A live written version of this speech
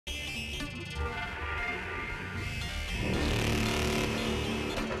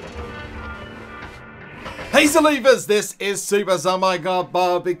Hey Believers, this is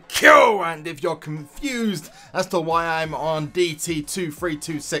SuperZombGBBQ, and if you're confused as to why I'm on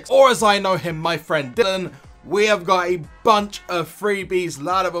DT2326, or as I know him, my friend Dylan, we have got a bunch of freebies,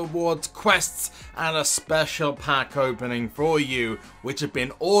 lot of awards, quests, and a special pack opening for you, which have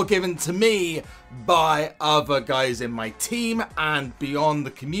been all given to me by other guys in my team and beyond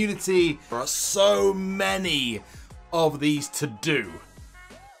the community. There are so many of these to do.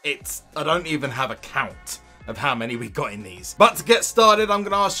 I don't even have a count of how many we got in these. But to get started, I'm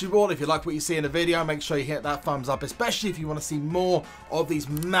going to ask you all, if you like what you see in the video, make sure you hit that thumbs up, especially if you want to see more of these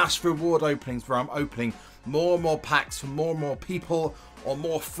mass reward openings where I'm opening more and more packs for more and more people, or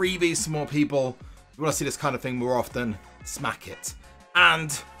more freebies to more people. If you want to see this kind of thing more often, smack it.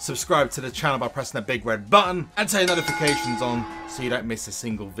 And subscribe to the channel by pressing the big red button and turn notifications on so you don't miss a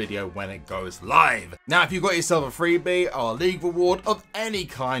single video when it goes live. Now, if you've got yourself a freebie or a league reward of any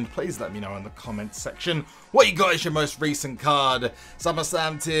kind, please let me know in the comments section what you got as your most recent card.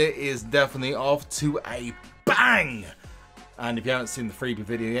 SummerSlam tier is definitely off to a bang. And if you haven't seen the freebie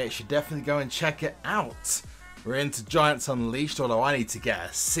video yet, you should definitely go and check it out. We're into Giants Unleashed, although I need to get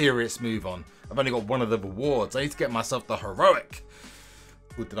a serious move on. I've only got one of the rewards. I need to get myself the heroic.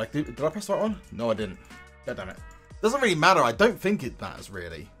 Ooh, did I press the right one? No, I didn't. God damn it. Doesn't really matter. I don't think it matters,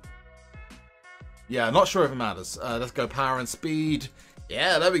 really. Yeah, not sure if it matters. Let's go power and speed.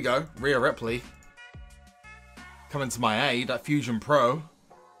 Yeah, there we go. Rhea Ripley. Coming to my aid. That Fusion Pro.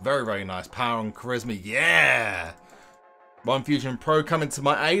 Very, very nice. Power and charisma. Yeah! One Fusion Pro coming to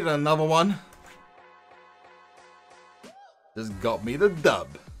my aid. And another one. Just got me the dub.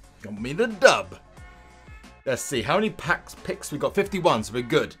 Got me the dub. Let's see, how many picks we got? 51, so we're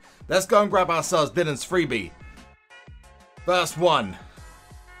good. Let's go and grab ourselves Dylan's freebie. First one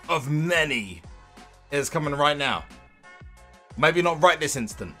of many is coming right now. Maybe not right this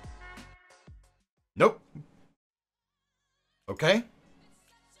instant. Nope. Okay.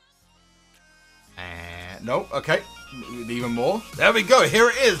 And nope, okay. Even more. There we go, here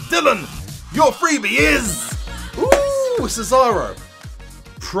it is. Dylan, your freebie is... Ooh, Cesaro.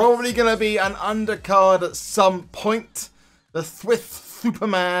 Probably going to be an undercard at some point. The Thwith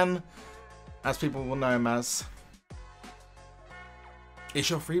Superman, as people will know him as. It's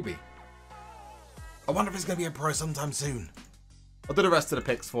your freebie. I wonder if it's going to be a pro sometime soon. I'll do the rest of the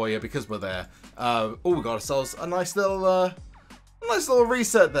picks for you because we're there. Oh, we got ourselves a nice little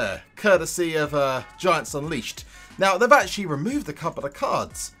reset there, courtesy of Giants Unleashed. Now, they've actually removed a couple of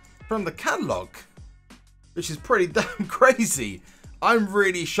cards from the catalog, which is pretty damn crazy. I'm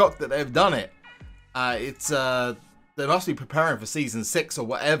really shocked that they've done it. They must be preparing for season 6 or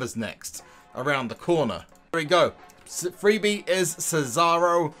whatever's next around the corner. There we go. Freebie is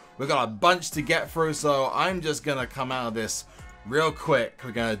Cesaro. We've got a bunch to get through, so I'm just gonna come out of this real quick.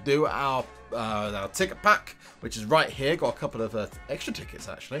 We're gonna do our ticket pack, which is right here. Got a couple of extra tickets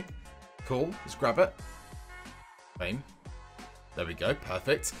actually. Cool. Let's grab it. Fame. There we go.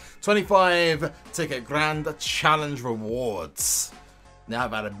 Perfect. 25 ticket grand challenge rewards. Now,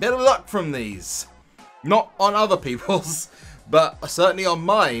 I've had a bit of luck from these. Not on other people's, but certainly on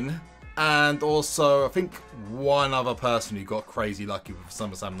mine. And also, I think one other person who got crazy lucky with the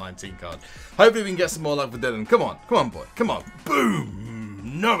SummerSlam 19 card. Hopefully we can get some more luck with Dylan. Come on. Come on, boy. Come on.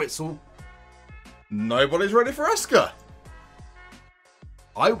 Boom. No, it's all... Nobody's ready for Asuka.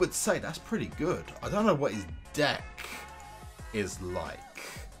 I would say that's pretty good. I don't know what his deck is like.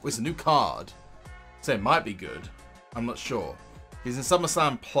 Well, it's a new card, so it might be good. I'm not sure. He's in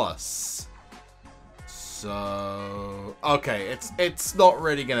SummerSlam Plus, so okay, it's not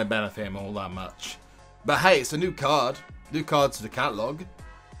really going to benefit him all that much. But hey, it's a new card. New card to the catalog.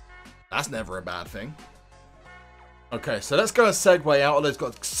 That's never a bad thing. Okay, so let's go and segue out. Although it's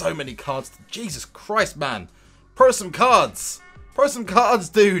got so many cards. Jesus Christ, man! Pro some cards. Pro some cards,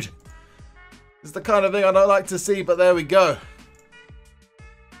 dude. It's the kind of thing I don't like to see, but there we go.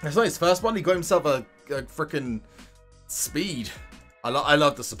 That's not his first one. He got himself a freaking speed. I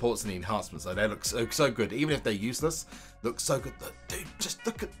love the supports and the enhancements though. They look so good. Even if they're useless, look so good. Dude, just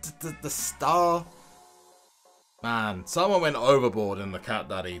look at the star. Man, someone went overboard in the Cat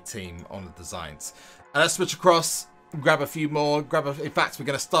Daddy team on the designs. Let's switch across, grab a few more. In fact, we're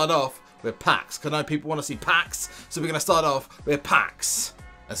going to start off with packs. Because I know people want to see packs, so we're going to start off with packs.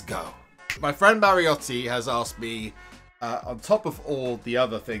 Let's go. My friend Mariotti has asked me, on top of all the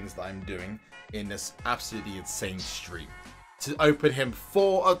other things that I'm doing in this absolutely insane stream, to open him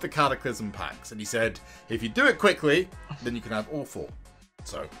 4 of the Cataclysm packs. And he said, if you do it quickly, then you can have all 4.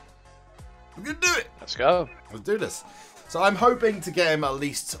 So, we're going to do it. Let's go. Let's do this. So I'm hoping to get him at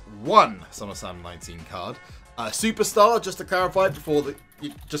least one SummerSlam 19 card. Superstar, just to clarify,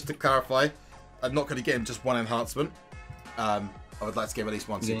 I'm not going to get him just one enhancement. I would like to give at least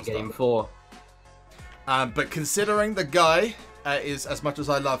one You're going to superstar. get him 4. But considering the guy is, as much as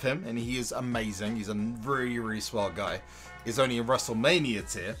I love him, and he is amazing, he's a really, really swell guy, is only in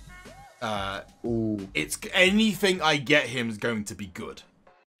WrestleMania tier. It's anything I get him is going to be good.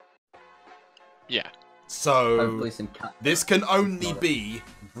 Yeah. So this can only be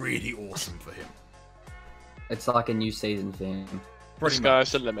really awesome for him. It's like a new season for him. The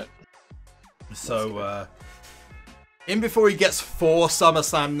sky's the limit. So, in before he gets 4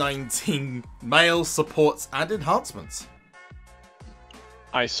 SummerSlam 19 male supports and enhancements.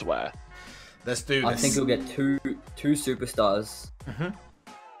 I swear. Let's do this. I think he'll get two superstars,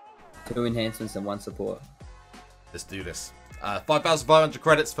 2 enhancements, and 1 support. Let's do this. 5,500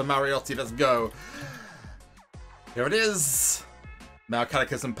 credits for Mariotti. Let's go. Here it is. Now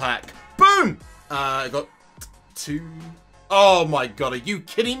Cataclysm pack. Boom! I got 2. Oh my god, are you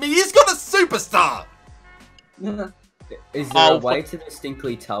kidding me? He's got a superstar! Is there a way to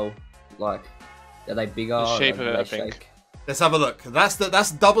distinctly tell, like, are they bigger? The shape or of it, they I think. shake? Let's have a look.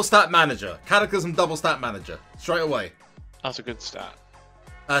 That's double stat manager. Cataclysm double stat manager. Straight away. That's a good stat.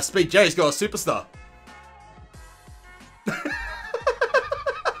 Speed J's got a superstar.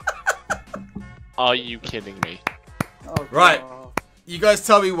 Are you kidding me? Oh, Right. God. You guys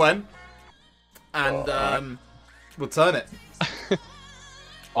tell me when. And we'll turn it.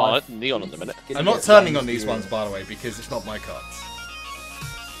 Oh, neon in a minute. I'm not turning on these ones, by the way, because it's not my cards.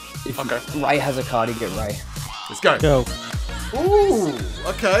 If Ray has a card, you get Ray. Let's go. Go. Ooh,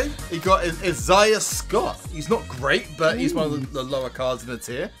 okay. He got Isaiah Scott. He's not great, but he's one of the lower cards in the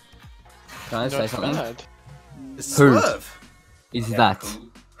tier. Can I say Not something? bad. It's Who? Swerve. Is that?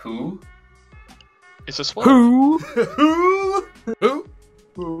 Who? It's a swerve. Who? Who? Who?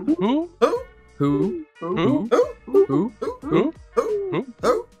 Who? Who? Who? Who? Who? Who? Who?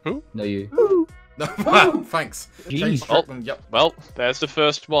 Who? Who? No, you. No, thanks. James Jeez. Strickland, yep. Well, there's the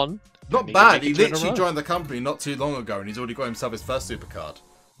first one. Not He bad. can He make it 2 in a literally row. joined the company not too long ago, and he's already got himself his first supercard.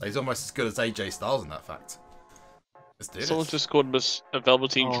 Like, he's almost as good as AJ Styles in that fact. Let's do Someone this. just called him a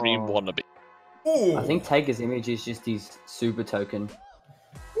Velveteen Dream Oh. wannabe. Ooh. I think Taker's image is just his super token.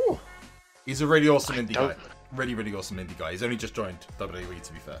 Ooh. He's a really awesome indie don't- guy. Really, really awesome indie guy. He's only just joined WWE,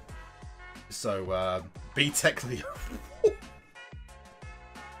 to be fair. So, B-Tech Leo.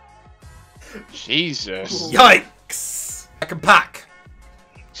 Jesus. Yikes! I can pack.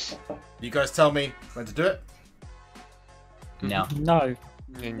 You guys tell me when to do it. No. No.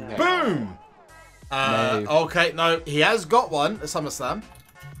 No. Boom! No. Okay, no, he has got one at SummerSlam,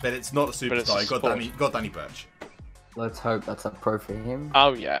 but it's not a But it's superstar. a He got support. Danny Burch. Let's hope that's a pro for him.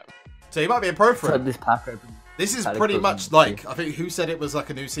 Oh, yeah. So he might be a pro Let's for hope him. this pack open. This is Cataclysm pretty much too. like, I think, who said it was like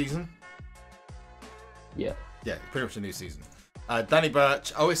a new season? Yeah. Yeah, pretty much a new season. Danny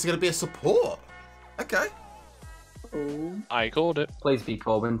Burch. Oh, it's going to be a support. Okay. I called it. Please be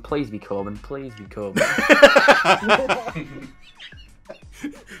Corbin. Please be Corbin. Please be Corbin.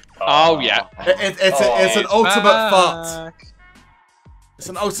 Oh, yeah. It's an ultimate fart. It's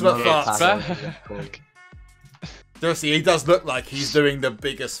an ultimate Not a fart. pack Back. open, cool. Seriously, he does look like he's doing the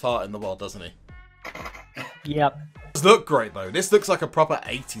biggest fart in the world, doesn't he? Yep. Does look great though. This looks like a proper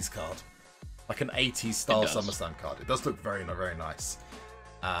 80s card, like an 80s style It does. SummerSlam card. It does look very, very nice.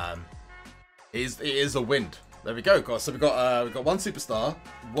 It is a wind. There we go, guys. So we've got one superstar,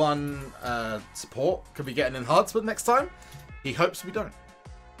 one support. Could we get an enhancement next time? He hopes we don't.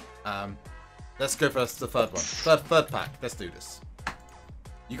 Let's go for the third one. Third pack. Let's do this.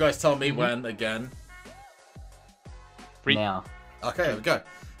 You guys tell me when again. Now. Okay, here we go.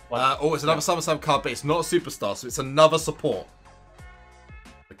 Oh, it's another SummerSlam card, but it's not a superstar, so it's another support.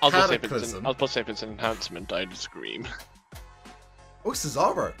 The I was about to Cataclysm. say if it's an enhancement, I'd scream. Oh,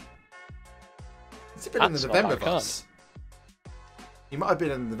 Cesaro. Has he been in That's the not a event bad with card. us? He might have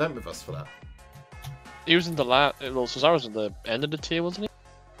been in the event with us for that. He was in the well, Cesaro's at the end of the tier, wasn't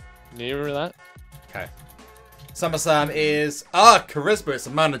he? Nearer that. Okay. SummerSlam is charisma. It's a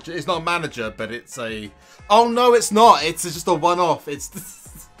manager. It's not a manager, but it's a. Oh no, it's not. It's just a one-off.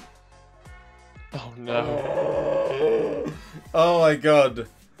 It's. Oh no. Oh my god.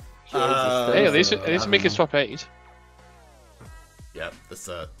 Hey, at least make his top 8. Yeah, it's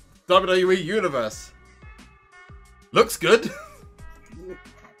a WWE Universe. Looks good.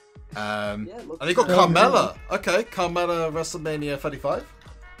 And they got Carmella. Okay, Carmella WrestleMania 35.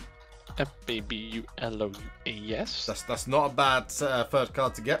 FABULOUAS. That's not a bad third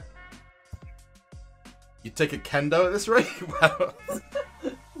card to get. You take a kendo at this rate? Wow.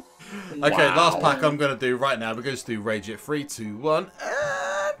 Okay, last pack I'm going to do right now. We're going to do Rage It. 3, 2, 1,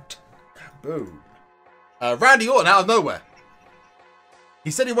 and boom. Randy Orton out of nowhere.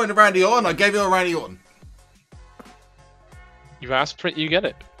 He said he wanted a Randy Orton. I gave him a Randy Orton. You asked for it, you get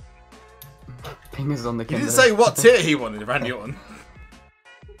it. Fingers on the He camera. didn't say what tier he wanted, Randy Orton.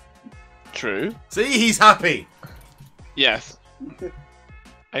 True. See, he's happy. Yes.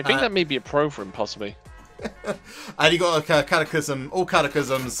 I think that may be a pro for him, possibly. And he got a Cataclysm, all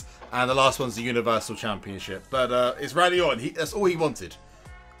Cataclysms, and the last one's the Universal Championship. But it's Randy Orton. That's all he wanted.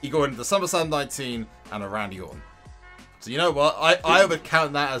 He got into the SummerSlam 19 and a Randy Orton. So you know what? I would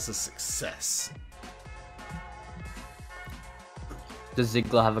count that as a success. Does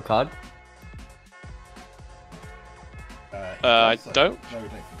Ziggler have a card? I don't. No, we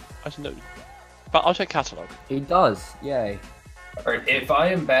don't. I don't know. But I'll check catalogue. He does. Yay. Alright, if I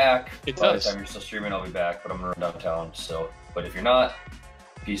am back, It by the does. time you're still streaming, I'll be back, but I'm gonna run downtown still. But if you're not,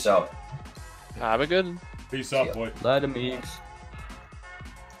 peace out. Have a good one. Peace out, boy. Later, Meeks.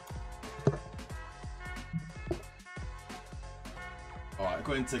 Alright, I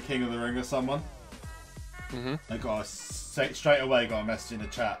got into King of the Ring or someone. Mm-hmm. I got straight away got a message in the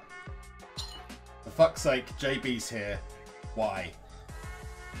chat. For fuck's sake, JB's here. Why?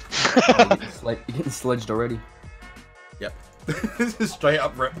 You're getting sledged already. Yep. Straight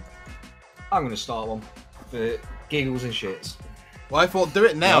up rip. I'm gonna start one for giggles and shits. Well, I thought do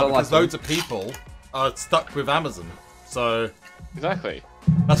it now No, because like loads of people are stuck with Amazon. So Exactly.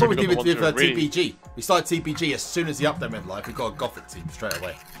 that's what we Maybe did not with the ones who are really- TPG. We started TPG as soon as the update went live. We got a Gothic team straight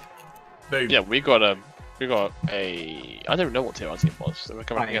away. Boom. Yeah, we got a. I don't even know what tier our team was. So we're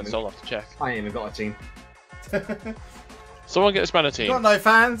coming I against. even- I'll have to check. I ain't even got a team. Someone get this man a You team. got no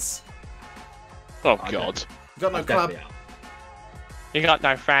fans. Oh I god. You got no I'm club. definitely out. You got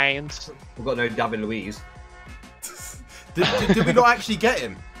no fans. We've got no David Luiz. Did we not actually get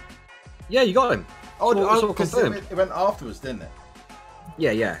him? Yeah, you got him. Oh, It's all because confirmed. it went afterwards, didn't it?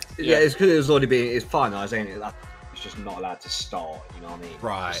 Yeah. Yeah. It's because it was already being. It's finalised, ain't it? It's just not allowed to start. You know what I mean?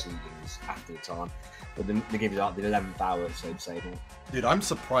 Right. Proceedings after the time, but they give you like the 11th hour, so to say. Dude, I'm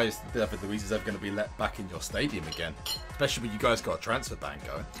surprised that David Luiz is ever going to be let back in your stadium again. Especially when you guys got a transfer ban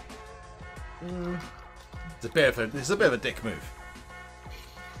going. It's a bit of a dick move.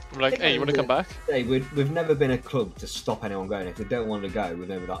 I'm like, hey, you want to come back? Hey, we've never been a club to stop anyone going. If they don't want to go, we've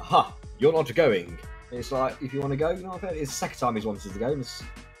never been like, "Ha, you're not going." It's like, if you want to go, you know, it's the second time he's wanted to go. And it's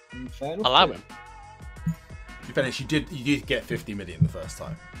fair enough. Allow him. You finished. You did get 50 million the first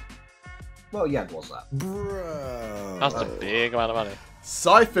time. Well, yeah, it was that. Bro. That's a big amount of money.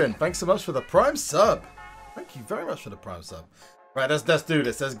 Siphon, thanks so much for the Prime sub. Thank you very much for the Prime sub. Right, let's do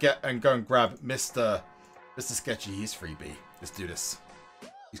this. Let's get and go and grab Mr. Sketchy. He's freebie. Let's do this.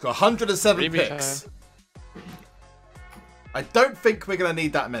 He's got 107 Freebie picks. I don't think we're gonna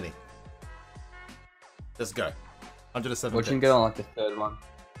need that many. Let's go. 107 Watch him picks. get on like the third one.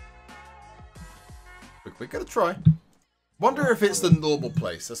 We're gonna try. Wonder if it's the normal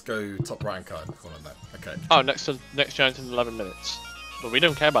place. Let's go top right card. Hold on, no. Okay. Oh, next giant in 11 minutes. But we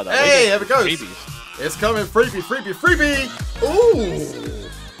don't care about that. Hey, there we go. Freebies. It's coming. Freebie. Ooh.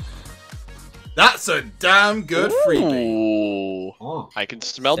 That's a damn good freebie. Ooh. Oh, I can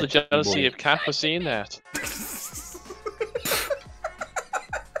smell the Sexy jealousy boy. of Kath for seeing that.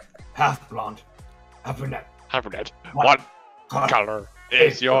 half blonde, half brunette. Havernet, What what color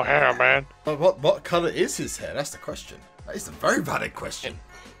is your hair, man? What colour is his hair? That's the question. That is a very valid question.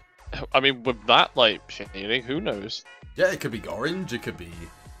 I mean, with that, like, shading, who knows? Yeah, it could be orange. It could be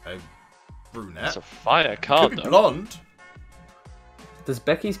a brunette. It's a fire It card, could be though. blonde. Does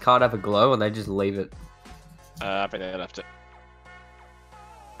Becky's card have a glow, or they just leave it? I think they left it.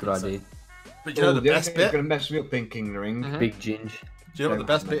 Good idea. But you know the best bit? Gonna mess me up in King of the Ring. Mhm. Big ginge. Do you know what the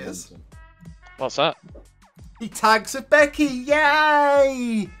best bit is? What's that? He tags with Becky.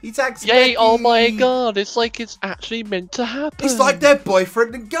 Yay! He tags Yay! Becky. Oh my god! It's like it's actually meant to happen. It's like their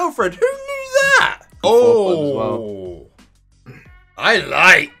boyfriend and girlfriend. Who knew that? Oh, I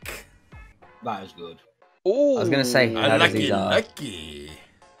like. That is good. Ooh. I was gonna say, I how does like his, it. Lucky.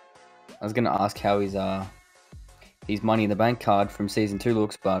 I was gonna ask how his Money in the Bank card from season 2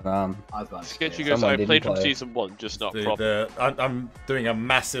 looks, but I was about to Sketchy say goes, Someone I didn't played from play. season 1, just not proper. I'm doing a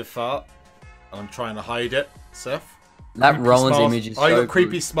massive fart. I'm trying to hide it, Seth. that Creepy Rollins smile. image is Oh, you so got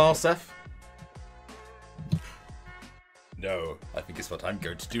creepy good. smile, Seth? No, I think it's what I'm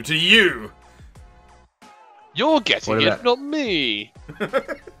going to do to you. You're getting What it, about- not me.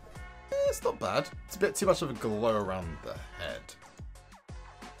 It's not bad. It's a bit too much of a glow around the head.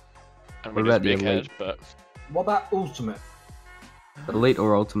 I What mean, about it's big the head, elite? but What about Ultimate? Elite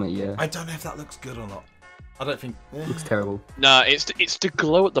or Ultimate, yeah. I don't know if that looks good or not. I don't think. Looks terrible. nah, it's the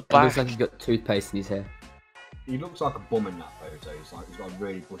glow at the It looks back. like he's got toothpaste in his hair. He looks like a bum in that though. photo. He's got a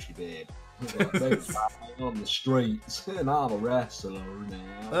really bushy beard. I'm on the streets, and I'm a wrestler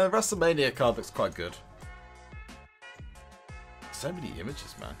now. WrestleMania card looks quite good. So many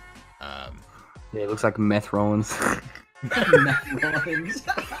images, man. Yeah, it looks like Meth Rollins. Meth Rollins.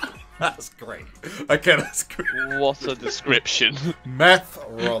 That's great. Okay, that's great. What a description. Meth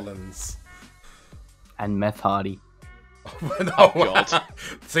Rollins. And Meth Hardy. No, God.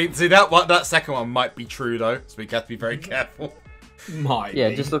 see that second one might be true though, so we have to be very careful. Might Yeah,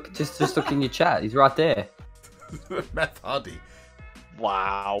 be. just look in your chat. He's right there. Meth Hardy.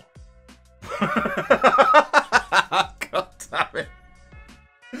 Wow. God damn it.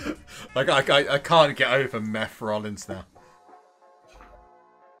 I can't get over Meth Rollins now.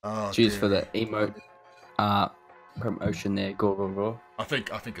 Oh, Choose dear. for the emote promotion there. Go. I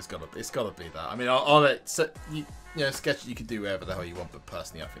think it's gotta be that. I mean, I'll let sketch. You can do whatever the hell you want, but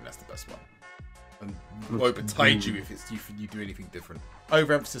personally, I think that's the best one. And won't betide you if you do anything different.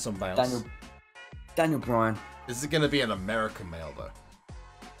 Overemphasis on males. Daniel Bryan. Is it gonna be an American male though?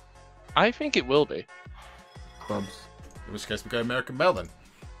 I think it will be. Clubs. In which case we go American male then.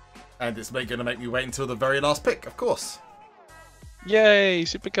 And it's gonna make me wait until the very last pick, of course. Yay,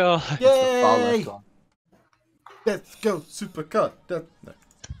 SuperCard. Far Yay! left one. Let's go, SuperCard. No.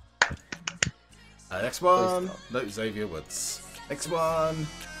 Next one. No, Xavier Woods. Next one.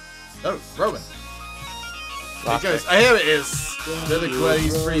 No, Rowan. There it goes. Here it is. Billy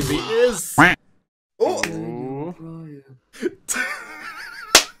Quay's freebie is. Oh!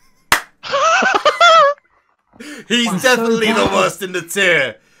 He's definitely the worst in the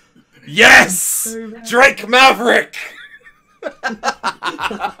tier. Yes! Drake Maverick!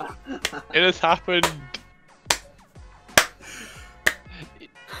 It has happened.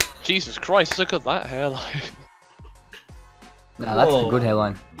 Jesus Christ, look at that hairline. Nah, that's a good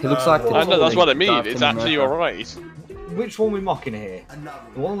hairline. He looks like the I know, that's what I mean. Dark It's Knight actually America. alright. Which one we mocking here?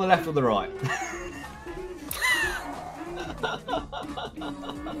 The one on the left or the right?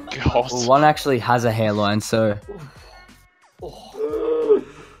 God. Well, one actually has a hairline, so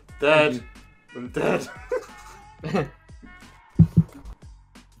Dead. I'm dead.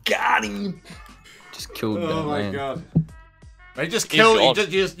 Got him! just killed Oh that my man. god. He just He's killed. gone.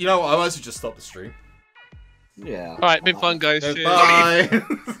 He just, you know what? I might as well just stop the stream. Yeah. Alright, been fun, guys. Cheers. Bye.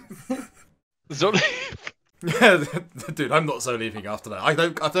 Zoli. Yeah, dude, I'm so leaving after that. I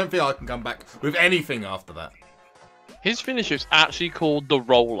don't think I can come back with anything after that. His finish is actually called the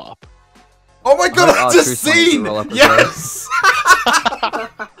roll up. Oh my god, I've just Truth Money's seen! a roll-up as Yes!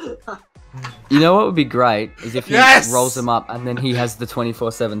 You know what would be great is if he Yes! rolls them up and then he has the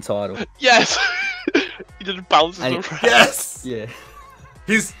 24/7 title. Yes! He just bounces And- around. Yes! Yeah.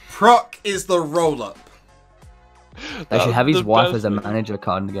 His proc is the roll-up. They should have his The wife best as a move. manager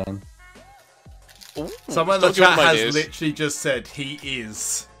card in the game. Ooh, Someone in the don't give chat him has ideas. literally just said he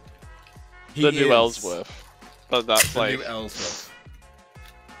is. He The new is Ellsworth. But that's The like... new Ellsworth.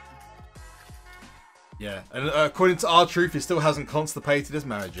 Yeah, and according to R-Truth, he still hasn't constipated his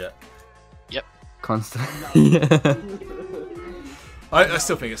marriage yet. Constant. Yeah. I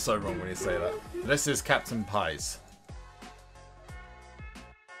still think it's so wrong when you say that. This is Captain Pies.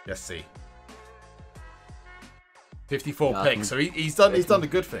 Yes, see. 54 Yeah, I picks, so think- he's done a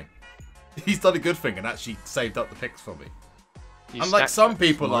good thing. He's done a good thing and actually saved up the picks for me. you Unlike stacked some up.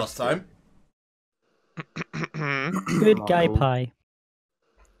 people last time. Good guy Marvel. pie.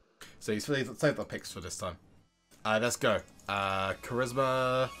 So he's saved the picks for this time. Let's go.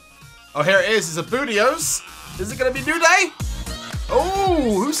 Charisma. Oh, here it is. It's a Bootios. Is it going to be New Day?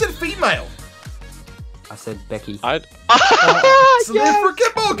 Oh, who said female? I said Becky. I'd... Salute for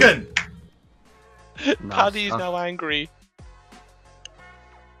Kip Morgan. Nice. Paddy's Oh, now angry.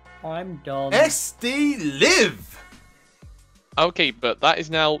 I'm done. SD Liv. Okay, but that is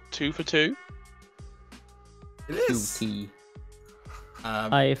now 2 for 2. It is. 2T.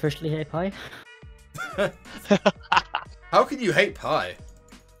 I officially hate pie. How can you hate pie?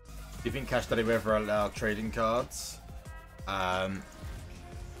 Do you think Cash Daddy will ever allow trading cards? No.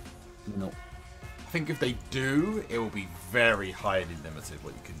 I think if they do, it will be very highly limited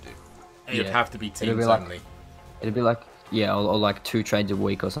what you can do. And it'd Yeah. have to be It'll teams be like- only. It'd be like, yeah, or like 2 trades a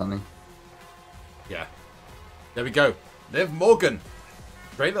week or something. Yeah. There we go. Liv Morgan.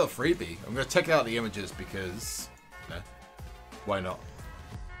 Great little freebie. I'm going to check out the images because, you know, why not?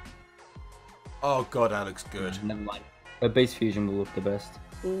 Oh god, that looks good. Never mind. Her Beast Fusion will look the best.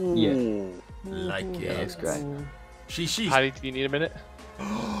 Yeah. Like Yeah, it. that's great. She's. Paddy, do you need a minute?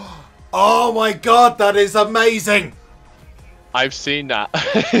 Oh my god, that is amazing! I've seen that.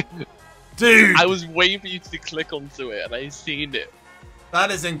 Dude! I was waiting for you to click onto it, and I seen it. That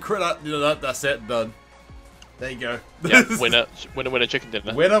is incredible. That's it, done. There you go. Yeah, winner, chicken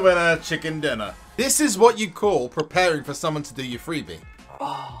dinner. Winner, chicken dinner. This is what you call preparing for someone to do your freebie.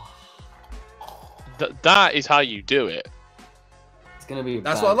 That is how you do it. It's gonna be.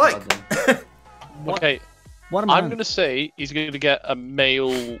 That's what I like. Okay, I'm gonna say he's gonna get a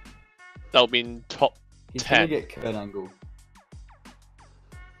male. That'll be in top 10. He's gonna get Kurt Angle.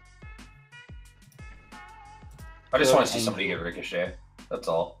 I just want to see somebody get Ricochet. That's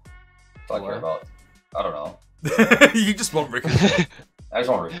all. That's all I care about. I don't know. You just want Ricochet. I just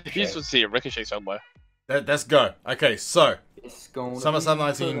want Ricochet. You just want to see a Ricochet somewhere. Let's go. Okay, so SummerSlam SummerSlam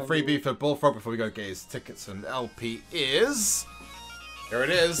 19 freebie for Bullfrog before we go get his tickets and LP is. Here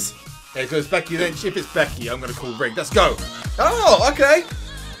it is. Okay, so it's Becky. Then if it's Becky, I'm gonna call Rig. Let's go. Oh, okay.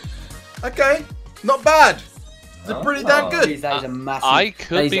 Okay, not bad. It's pretty damn good. Jeez, that is a massive. I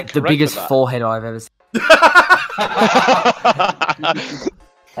could be the biggest correct with that. forehead I've ever seen.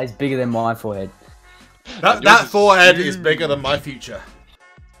 That's bigger than my forehead. That forehead is bigger than my future.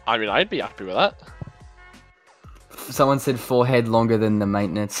 I mean, I'd be happy with that. Someone said forehead longer than the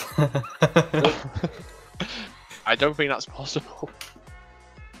maintenance. I don't think that's possible.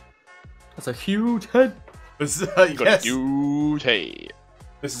 That's a huge head. This, Got a yes. huge head.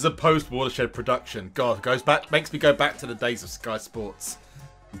 This is a post-Watershed production. God, makes me go back to the days of Sky Sports.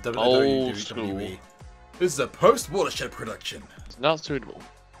 Old school. This is a post-Watershed production It's not suitable.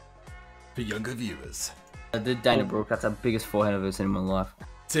 for younger viewers. The Dana Brooke, that's the biggest forehead I've ever seen in my life.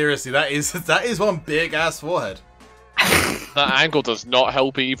 Seriously, that is one big ass forehead. That angle does not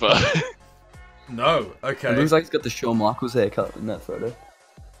help either. No, okay. It looks like he's got the Shawn Michaels haircut in that photo.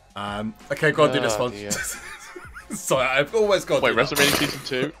 Okay, go on, do this one. Dear. Sorry, I've always got. Wait, WrestleMania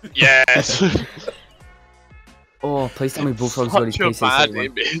Season 2? Yes! Oh, please tell me Bullfrog's got his Such a bad PCC one.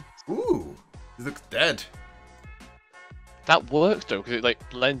 image. Ooh, he looks dead. That works though, because it like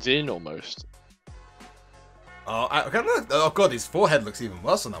blends in almost. Oh god, his forehead looks even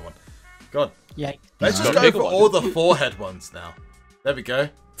worse on that one. God. Yeah. Let's just No. go for all the forehead ones now. There we go.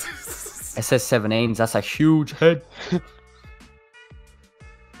 SS17s, that's a huge head.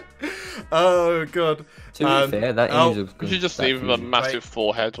 Oh god. To be fair, that image looks We good. should just That leave him a image. massive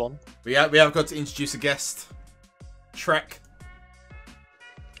forehead one. We have got to introduce a guest. Trek.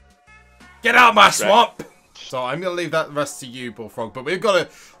 Get out of my swamp! So I'm gonna leave that rest to you, Bullfrog, but we're gonna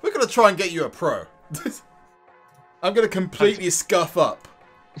try and get you a pro. I'm gonna completely scuff up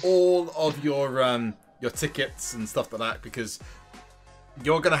all of your tickets and stuff like that because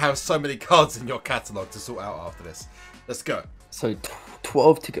you're gonna have so many cards in your catalogue to sort out after this. Let's go. So,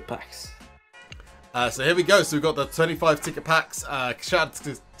 12 ticket packs. So here we go. So we've got the 25 ticket packs. Shout out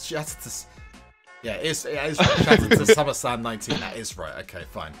to yeah, it is shout out to SummerSlam 19. That is right. Okay,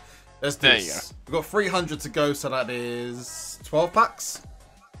 fine. Let's do this. We've got 300 to go, so that is 12 packs.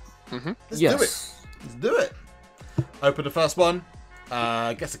 Let's do it. Let's do it. Open the first one.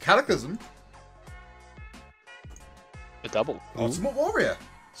 Gets a Cataclysm. A double. Ultimate Warrior.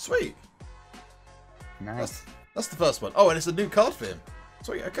 Sweet. Nice. That's the first one. Oh, and it's a new card for him.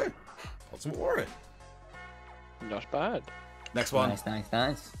 Sweet. Okay. Ultimate Warrior. Not bad. Next one.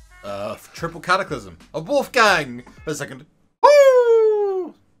 Nice. Triple Cataclysm. A Wolfgang. For a second.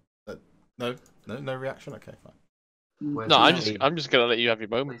 Woo! No reaction. Okay, fine. No, I'm just gonna let you have your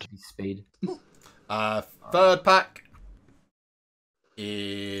moment. Speed. Third pack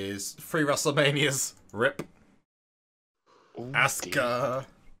is 3 WrestleManias. Rip. Ooh, Asuka.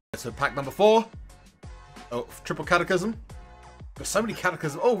 So pack number 4. Oh, Triple Cataclysm. Got so many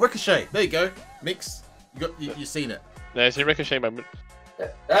Cataclysm. Oh, Ricochet. There you go. Mix. You seen it. There's a Ricochet moment.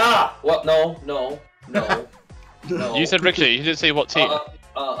 Ah! What? No. No. You said Ricochet. You didn't say what team.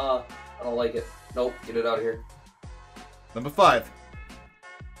 I don't like it. Nope. Get it out of here. Number 5.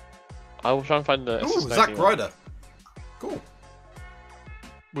 I will try and find the. Ooh, Zack Ryder. Cool.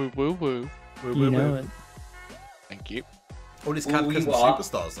 Woo woo woo. You know it. Thank you. All these Cataclysm Ooh-wah.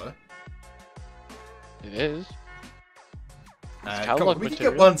 superstars though. It is. Come on, we can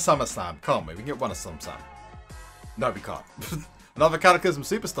get one SummerSlam, can't we? We can get one of SummerSlam. No, we can't. Another Cataclysm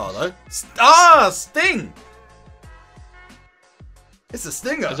superstar though. Sting! It's a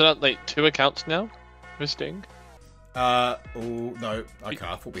stinger. Is that like 2 accounts now? For Sting? Oh no. Okay,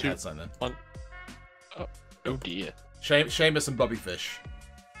 I thought we had something. One. Oh dear. Sheamus and Bobby Fish.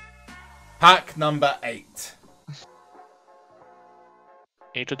 Pack number 8.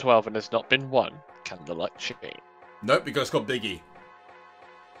 8 to 12, and there's not been one Candlelight Chain. Nope, because it's got Biggie.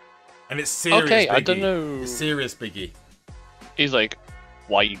 And it's serious Okay, Biggie. I don't know. It's serious Biggie. He's like,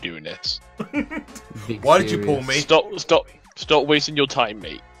 why are you doing this? Why did you pull me? Stop wasting your time,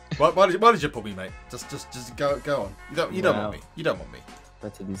 mate. Why did you pull me, mate? Just go on. You don't want me. You don't want me.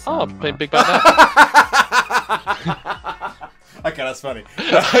 That didn't Oh, sound I'm playing right. Big Bad now. Okay, that's funny.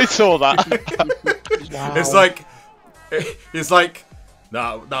 I saw that. Wow. It's like,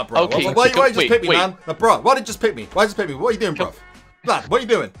 nah, bro. Okay, Why you just wait, pick me, wait. man? Bro, why did you just pick me? Why just pick me? What are you doing, bro? Lad, what are you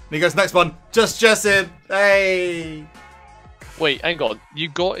doing? And he goes, next one, just Jessin. Hey. Wait, hang on. You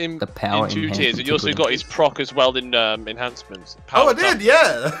got him The power in 2 tiers, enhancement and you also to got his proc as well in enhancements. Oh, I Powered up. did,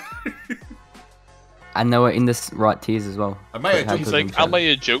 yeah. And they were in the right tiers as well. I may have How He's good like, was that? am I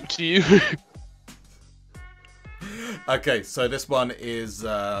a joke to you? Okay, so this one is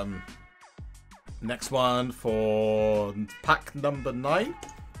next one for pack number 9.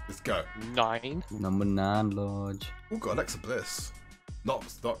 Let's go. 9. Number 9, Lodge. Oh, got Alexa Bliss. Not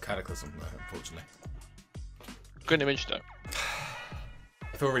Cataclysm, though, unfortunately. Good image though.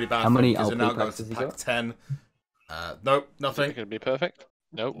 I feel really bad. How many because it LP now goes packs to has he pack got? 10. Nope, Is nothing. it gonna be perfect?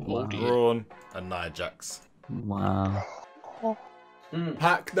 Nope. Oh dear. Braun and Nia Jax. Wow.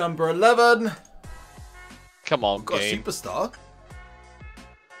 Pack number 11. Come on, Got game. a superstar.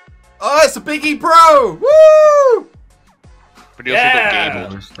 Oh, it's a Biggie Bro! Woo! But he also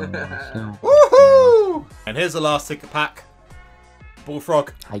got Gable. Woohoo! And here's the last ticket pack.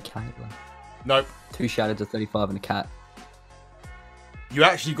 Bullfrog. Hey, Caitlin. Nope. 2 shadows of 35 and a cat. You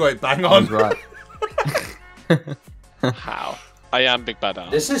actually got it bang I on. was right. How? I am Big Bad Al.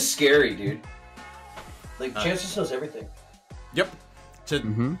 This is scary, dude. Like, Chances knows everything. Yep. So,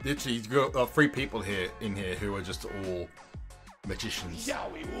 Mhm. literally, you've got 3 people in here who are just all magicians.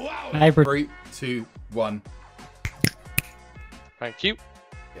 Hybrid. 3, 2, 1. Thank you.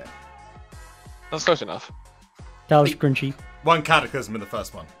 Yeah. That's close enough. That was crunchy. 1 cataclysm in the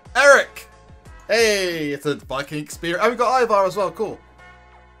first one. Eric! Hey, it's a Viking experience. Oh, we got Ivar as well. Cool.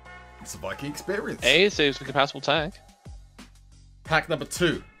 It's a Viking experience. A saves the compatible tag. Pack number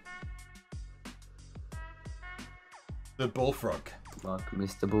 2. The Bullfrog. Like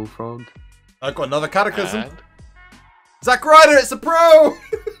Mr. Bullfrog. I've got another cataclysm. And Zack Ryder, it's a pro!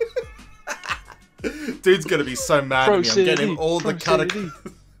 Dude's gonna be so mad Pro at me. I'm getting him CD, all the Pro CD.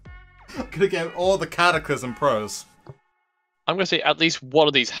 cataclysm. I'm gonna get him all the cataclysm pros. I'm gonna say at least one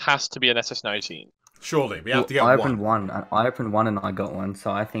of these has to be an SS19. Surely, we have to get I one. opened one. I opened one and I got one,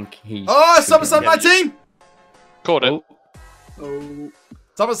 so I think he. Oh, should get SummerSlam one. 19! Caught it.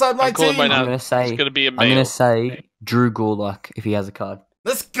 SummerSlam I'm calling 19! right now. I'm gonna say. It's gonna be a I'm male. gonna say Drew Gulak if he has a card.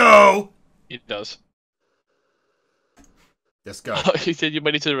 Let's go! It does. Let's go. He said you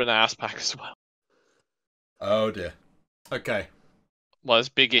might need to do an ass pack as well. Oh dear. Okay. Well, it's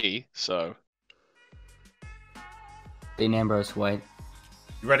Big E, so. Dean Ambrose, wait.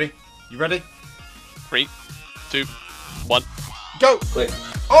 You ready? You ready? 3, 2, 1. Go! Click.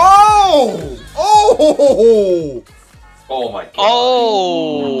 Oh! Oh! Oh my god.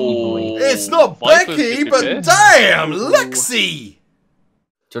 Oh! It's not Viper's Becky, good but hit. damn, Lexi!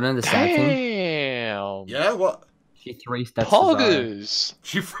 Do you know the sad thing? Damn! Yeah, what? She 3-steps Cesaro. Poggers!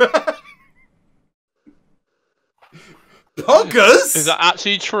 She Poggers? Is that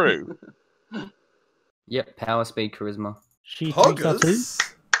actually true? Yep, power, speed, charisma. She thinks that too.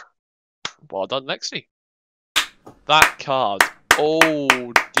 Poggers? Well done, Lexi. That card.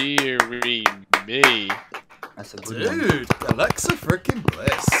 Oh, dearie me. That's a good one. Dude, Alexa freaking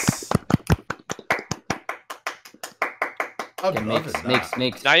Bliss. I'm Yeah, loving mix, that.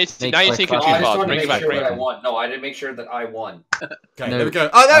 mix. Now you're Mix taking like too fucking- Oh, I just far. wanted to Bring it make back, sure bring that it I won. No, I didn't make sure that I won. Okay, No. there we go.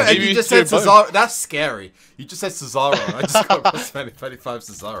 Oh, no, and Maybe you you just do said both. Cesaro. That's scary. You just said Cesaro, and I just got plus 35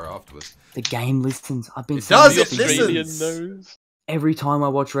 Cesaro afterwards. The game listens. I've been It saying does, this it for years. Australian listens. nose. Every time I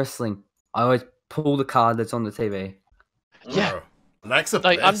watch wrestling, I always pull the card that's on the TV. Yeah. Bro, Alexa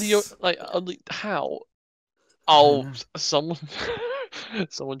Like, I'm Bliss. how? Oh, someone,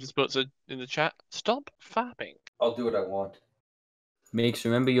 someone just puts it in the chat. Stop fapping. I'll do what I want. Mix,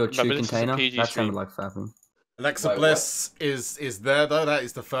 remember your chew Remember, this is a container? PG That stream. sounded like fapping. Alexa Wait, Bliss is there, though. That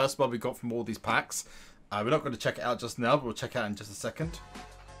is the first one we got from all these packs. We're not going to check it out just now, but we'll check it out in just a second.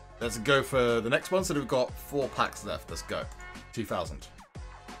 Let's go for the next one. So we've got 4 packs left. Let's go. 2000.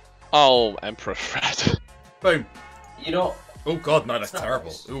 Oh, Emperor Fred. Boom. You know, Oh, God, no, that's It's not terrible.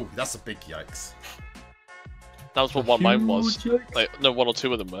 nice. Ooh, that's a big yikes. That was what one mine was. Like, no, 1 or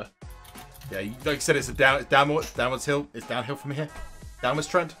 2 of them were. Yeah, like you said, it's a downwards hill. It's downhill from here. Downwards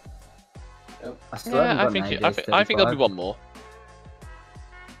trend. I still haven't Yeah, got I think, an I think there'll be 35. one more.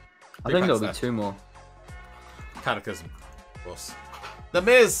 I think there'll packs be left. 2 more. Cataclysm. Of course. The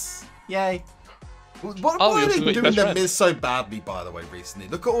Miz! Yay. What Oh, why you are also they got your doing best The friend. Miz so badly, by the way, recently?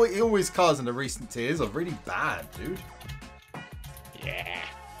 Look at all his cards in the recent tiers are really bad, dude. Yeah.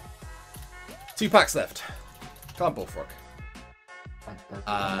 2 packs left. Can't Bullfrog. I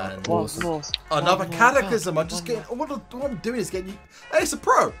And What's more? another cataclysm. I'm just getting. What I'm doing is getting you. Hey, it's a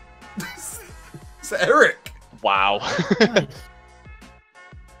pro. It's Eric. Wow. Nice.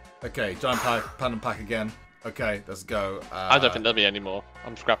 Okay, giant pack, pan and pack again. Okay, let's go. I don't think there'll be any more.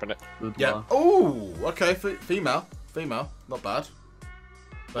 I'm scrapping it. Good Yeah. luck. Oh, okay. Female, not bad.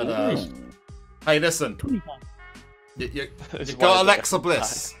 But hey, listen. 25. You It's got one Alexa of the-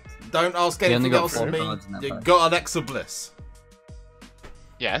 Bliss. Don't ask You only anything got else 4 of me. cards in that You pack. got Alexa Bliss.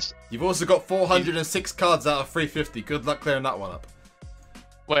 Yes. You've also got 406 cards out of 350. Good luck clearing that one up.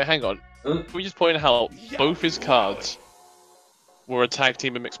 Wait, hang on. Can we just point out both his cards were a tag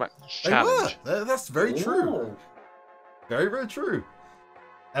team and mixed match They were. challenge? That's very true. Very, very true.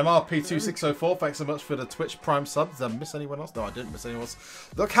 MRP2604, thanks so much for the Twitch Prime subs. Did I miss anyone else? No, I didn't miss anyone else.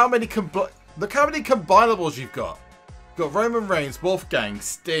 Look how many combinables you've got. You've got Roman Reigns, Wolfgang,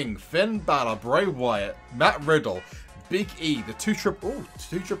 Sting, Finn Balor, Bray Wyatt, Matt Riddle, Big E, the two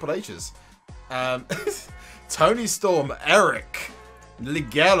Triple H's, Tony Storm, Eric,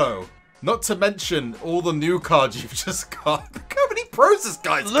 Ligero. Not to mention all the new cards you've just got. Look how many pros this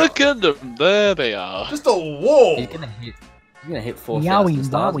guy's got. Look at them. There they are. Just a wall. He's gonna hit 4,000 Yowie,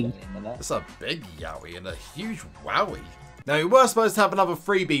 stars. wowie. by the end of that. That's a big yowie and a huge wowie. Now, we were supposed to have another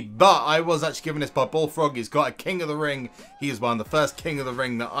freebie, but I was actually given this by Bullfrog. He's got a King of the Ring. He is one of the first King of the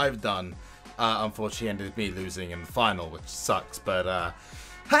Ring that I've done. Unfortunately, ended with me losing in the final, which sucks. But,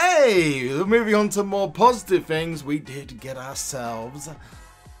 hey, moving on to more positive things, we did get ourselves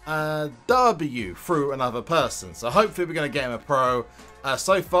a W through another person. So hopefully we're going to get him a pro.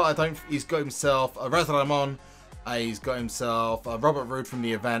 So far, he's got himself a Reza Ramon. He's got himself Robert Roode from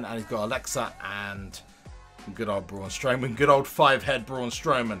the event, and he's got Alexa and good old Braun Strowman. Good old 5-head Braun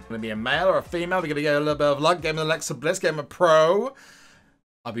Strowman. Going to be a male or a female? We're going to get a little bit of luck. Get him an Alexa Bliss. Get him a pro.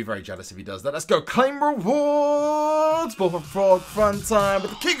 I'll be very jealous if he does that. Let's go. Claim rewards. Ball for Frog. Fun time with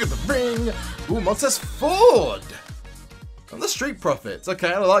the King of the Ring. Ooh, Montez Ford. And the Street Profits.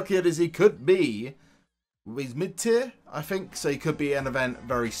 Okay, I like it as he could be. He's mid-tier, I think, so he could be an event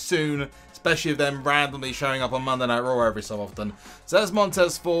very soon, especially if them randomly showing up on Monday Night Raw every so often. So there's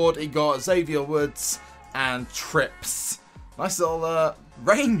Montez Ford, he got Xavier Woods and Trips. Nice little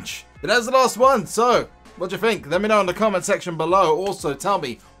range. But that's the last one, so what do you think? Let me know in the comment section below. Also, tell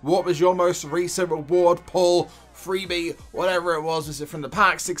me, what was your most recent reward, pull, freebie, whatever it was it from the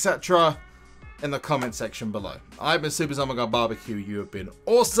packs, etc., in the comment section below. I've been SuperZombieBBQ. You have been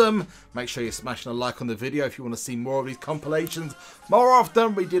awesome. Make sure you're smashing a like on the video if you want to see more of these compilations more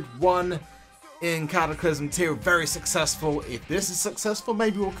often. We did one in Cataclysm tier, very successful. If this is successful,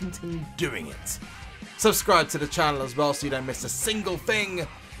 maybe we'll continue doing it. Subscribe to the channel as well so you don't miss a single thing.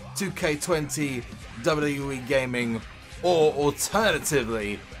 2K20, WWE Gaming, or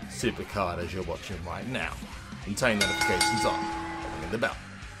alternatively, SuperCard as you're watching right now. And turn notifications on, ringing the bell.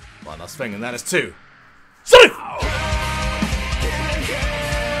 One last thing, and that is 2. Safe!